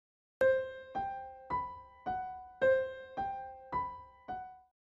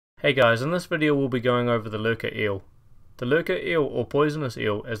Hey guys, in this video we'll be going over the lurker eel. The lurker eel, or poisonous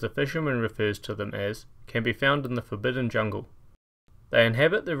eel as the fisherman refers to them as, can be found in the forbidden jungle. They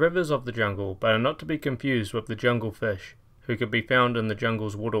inhabit the rivers of the jungle but are not to be confused with the jungle fish, who can be found in the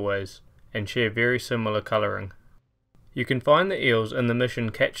jungle's waterways, and share very similar colouring. You can find the eels in the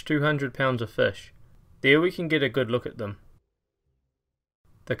mission Catch 200 Pounds of Fish. There we can get a good look at them.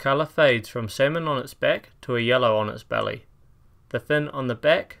 The colour fades from salmon on its back to a yellow on its belly. The fin on the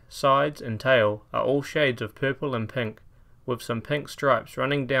back, sides and tail are all shades of purple and pink, with some pink stripes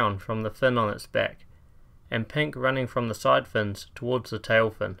running down from the fin on its back, and pink running from the side fins towards the tail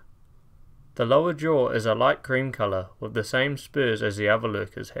fin. The lower jaw is a light cream colour with the same spurs as the other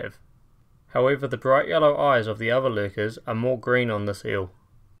lurkers have. However, the bright yellow eyes of the other lurkers are more green on this eel.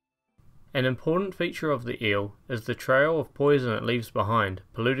 An important feature of the eel is the trail of poison it leaves behind,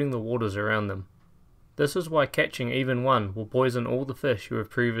 polluting the waters around them. This is why catching even one will poison all the fish you have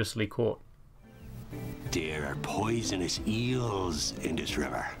previously caught. There are poisonous eels in this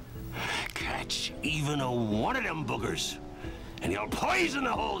river. Catch even one of them buggers, and you'll poison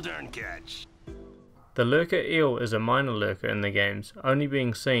the whole darn catch. The lurker eel is a minor lurker in the games, only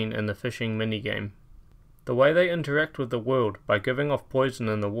being seen in the fishing minigame. The way they interact with the world by giving off poison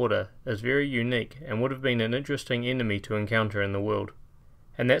in the water is very unique and would have been an interesting enemy to encounter in the world.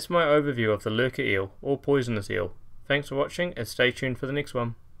 And that's my overview of the lurker eel, or poisonous eel. Thanks for watching and stay tuned for the next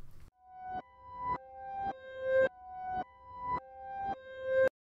one.